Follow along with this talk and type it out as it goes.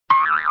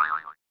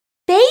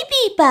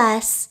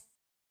BabyBus.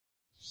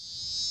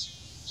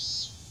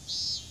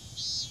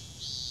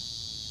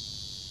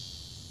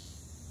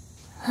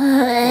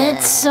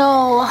 It's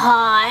so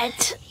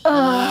hot.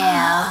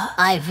 Yeah,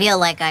 I feel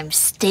like I'm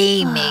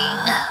steaming.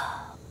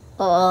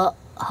 Huh?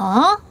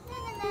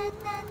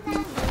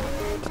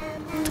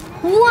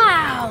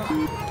 Wow!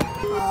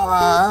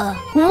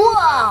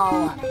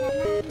 Whoa!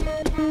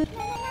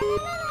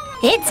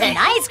 It's an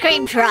ice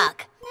cream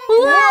truck!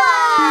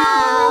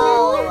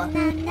 Whoa!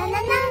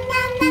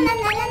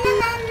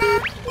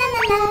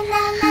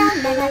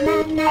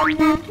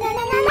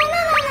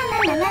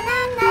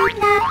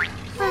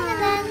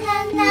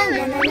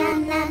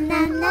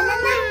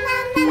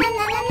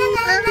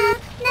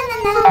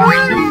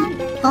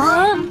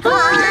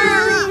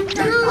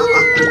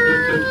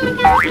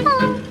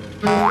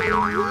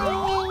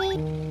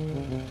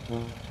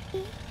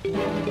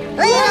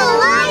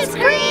 Little ice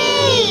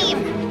cream!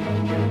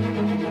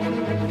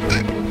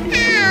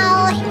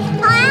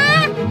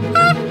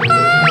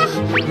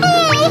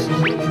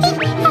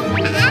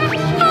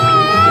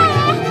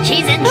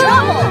 She's in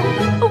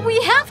trouble!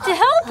 We have to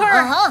help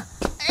her!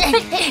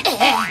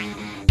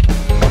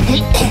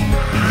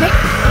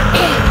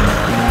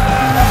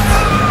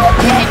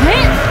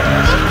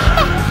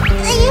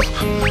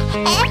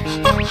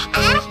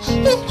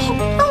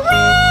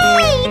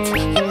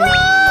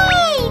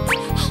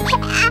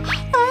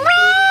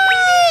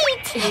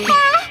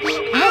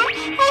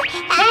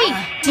 Hey,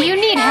 do you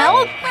need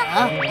help?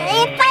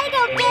 If I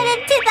don't get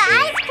into the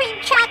ice cream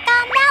truck,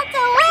 I'll melt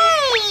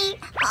away!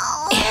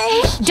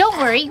 Don't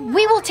worry,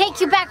 we will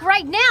take you back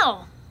right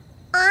now.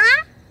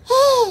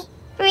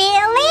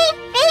 Really?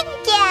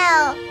 Thank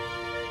you!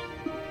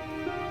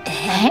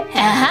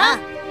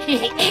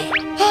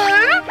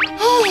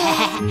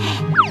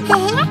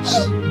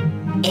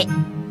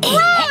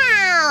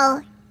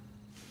 Wow!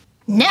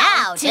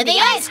 Now to the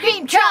ice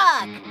cream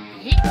truck!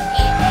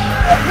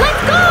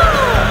 Let's go!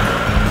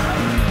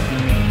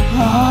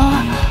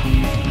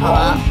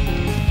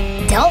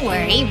 Don't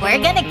worry, we're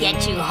gonna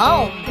get you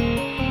home.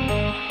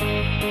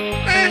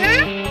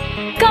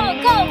 Go,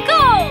 go,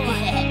 go!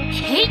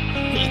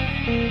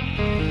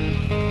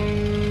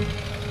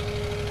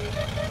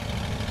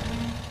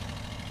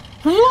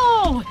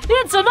 Whoa!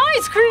 It's an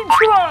ice cream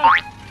truck!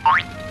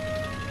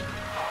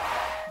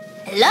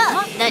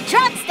 Look, the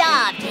truck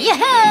stopped!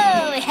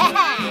 Yoo-hoo!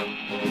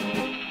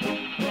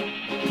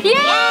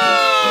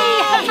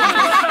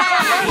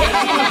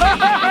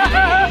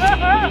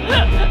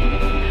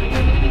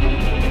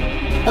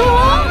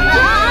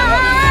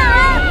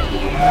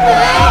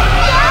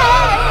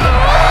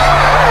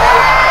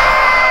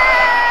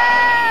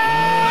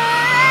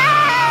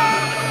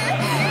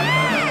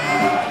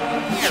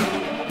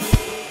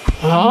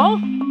 Huh?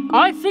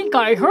 I think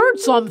I heard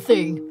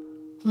something.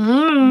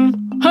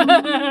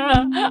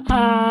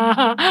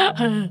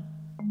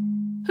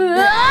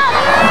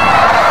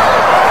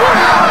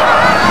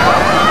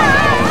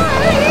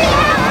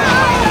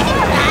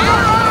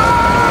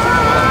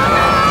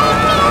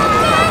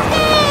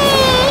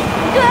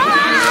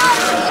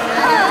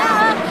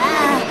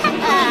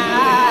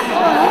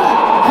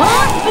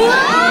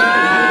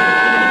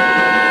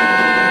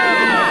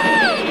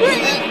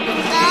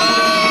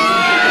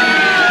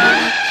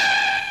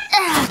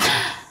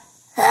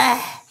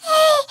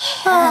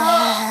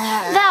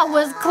 That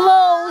was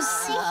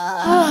close.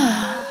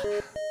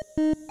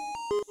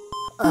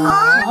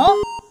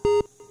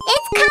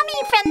 It's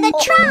coming from the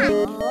truck!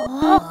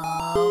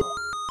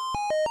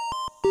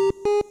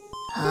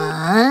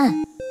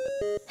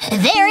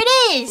 There it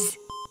is!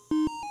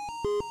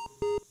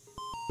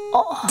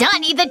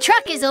 Donnie, the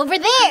truck is over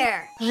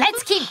there!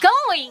 Let's keep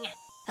going.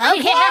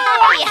 Okay!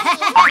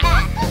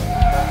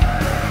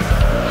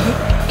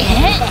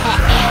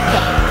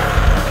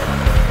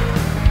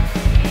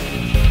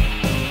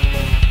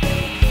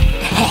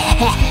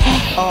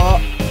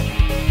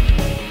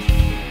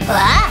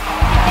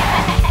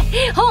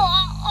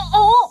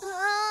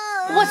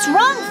 What's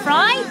wrong,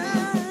 Fry?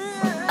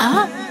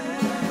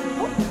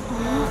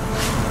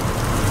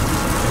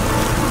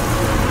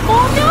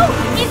 Oh no!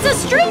 It's a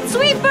street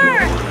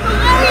sweeper!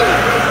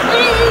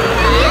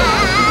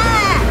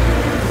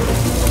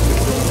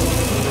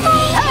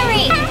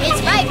 Hurry!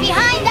 It's right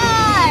behind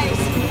ours!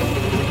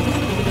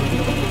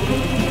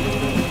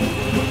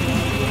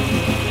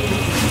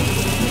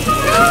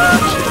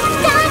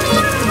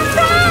 Donnie!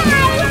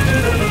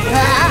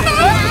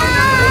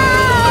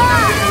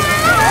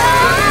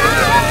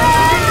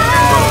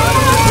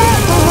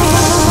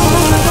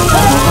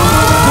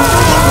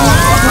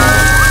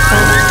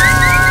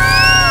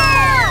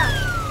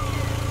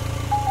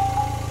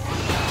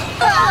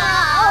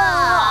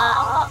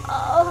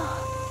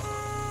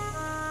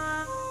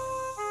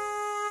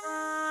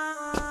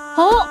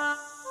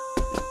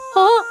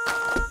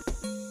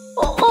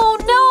 Oh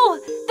no!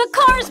 The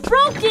car's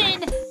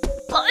broken!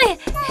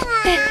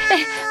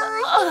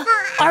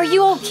 Are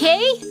you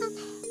okay?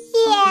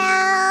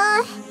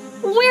 Yeah.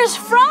 Where's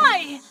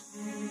Fry?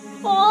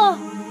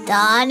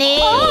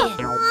 Donnie?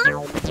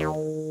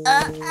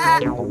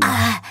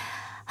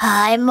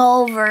 I'm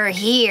over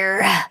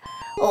here.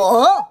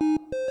 Oh!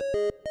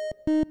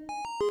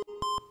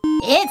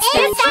 It's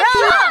the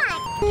truck!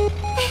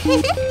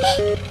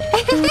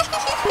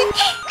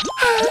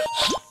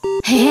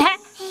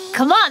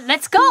 Come on,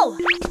 let's go!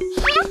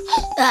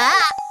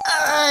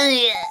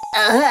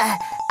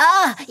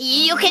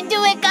 You can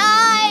do it,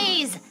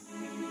 guys!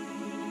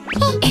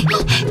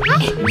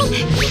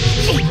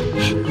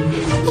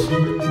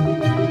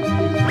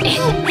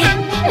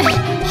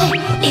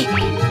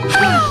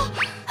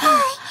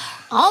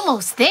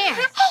 Almost there.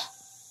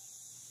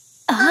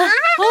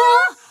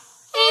 Oh,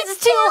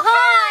 it's too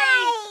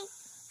high!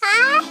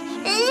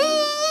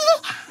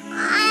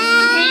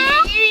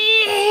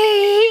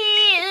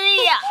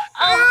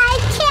 I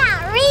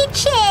can't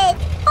reach it!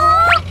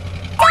 Oh,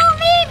 don't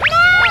leave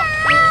now!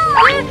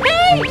 Hey,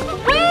 wait!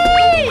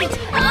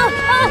 Oh,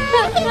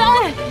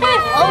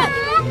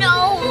 no!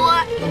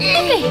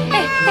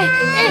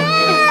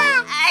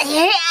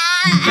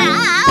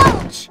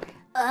 Ouch!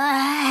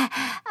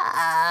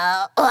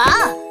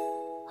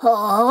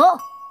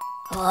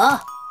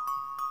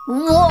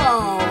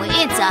 Whoa,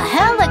 it's a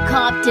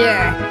helicopter!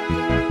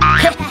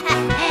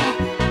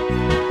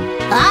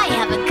 I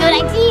have a good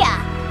idea!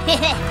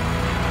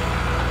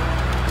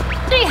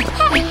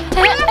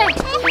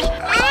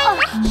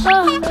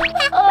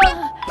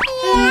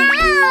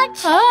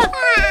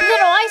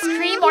 Little ice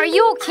cream, are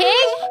you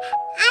okay?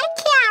 I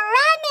can't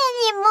run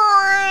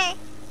anymore!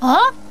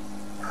 Huh?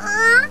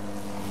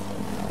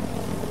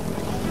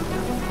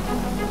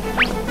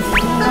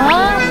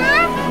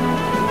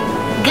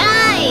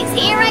 Guys,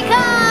 here I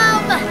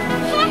come!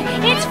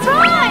 It's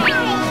Fry!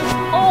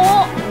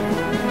 Oh,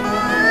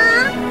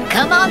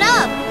 Come on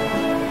up!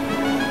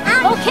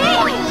 okay!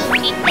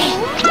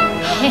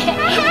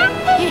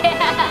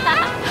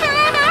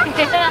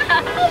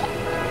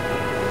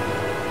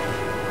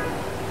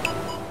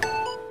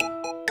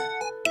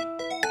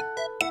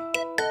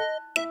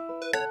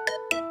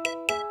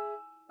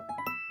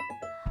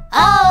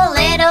 Oh,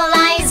 little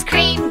ice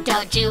cream,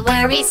 don't you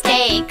worry,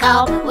 stay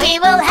calm. We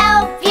will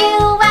help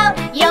you out.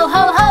 Yo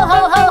ho ho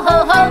ho ho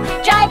ho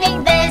ho.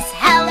 Driving this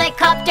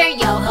helicopter.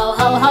 Yo ho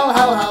ho ho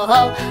ho ho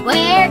ho.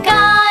 We're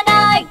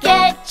gonna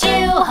get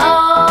you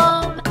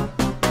home.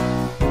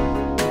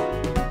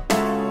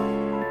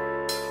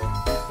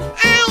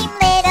 I'm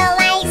little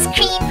ice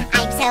cream.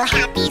 I'm so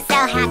happy, so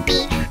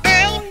happy.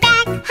 I'm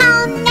back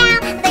home now.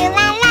 La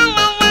la la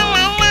la la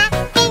la la.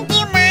 Thank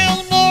you, my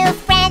new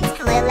friends.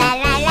 La la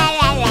la la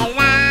la la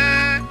la.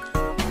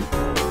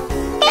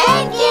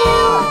 Thank you.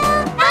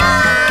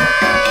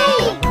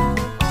 Bye.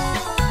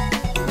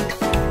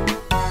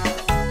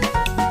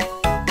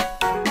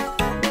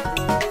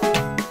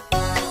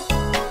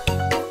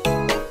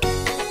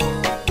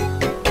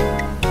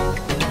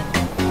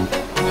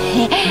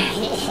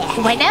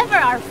 Whenever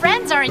our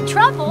friends are in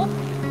trouble,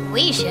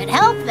 We should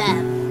help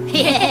them.